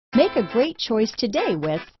Make a great choice today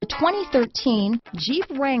with the 2013 Jeep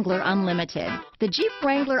Wrangler Unlimited. The Jeep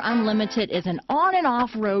Wrangler Unlimited is an on and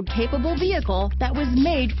off-road capable vehicle that was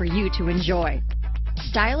made for you to enjoy.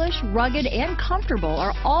 Stylish, rugged, and comfortable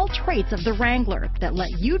are all traits of the Wrangler that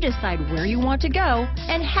let you decide where you want to go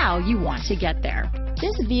and how you want to get there.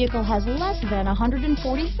 This vehicle has less than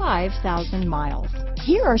 145,000 miles.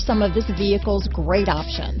 Here are some of this vehicle's great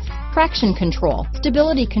options: traction control,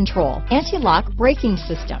 stability control, anti-lock braking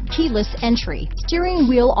system, keyless entry, steering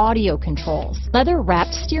wheel audio controls,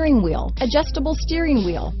 leather-wrapped steering wheel, adjustable steering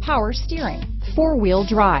wheel, power steering, four-wheel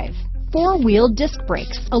drive, four-wheel disc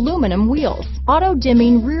brakes, aluminum wheels,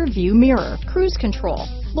 auto-dimming rear-view mirror, cruise control,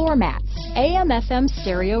 floor mats, AM/FM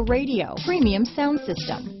stereo radio, premium sound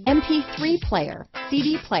system, MP3 player,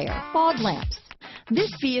 CD player, fog lamps. This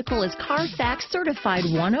vehicle is CARFAX certified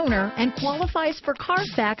one owner and qualifies for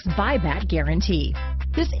CARFAX buyback guarantee.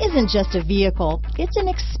 This isn't just a vehicle, it's an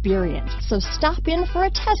experience, so stop in for a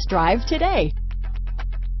test drive today.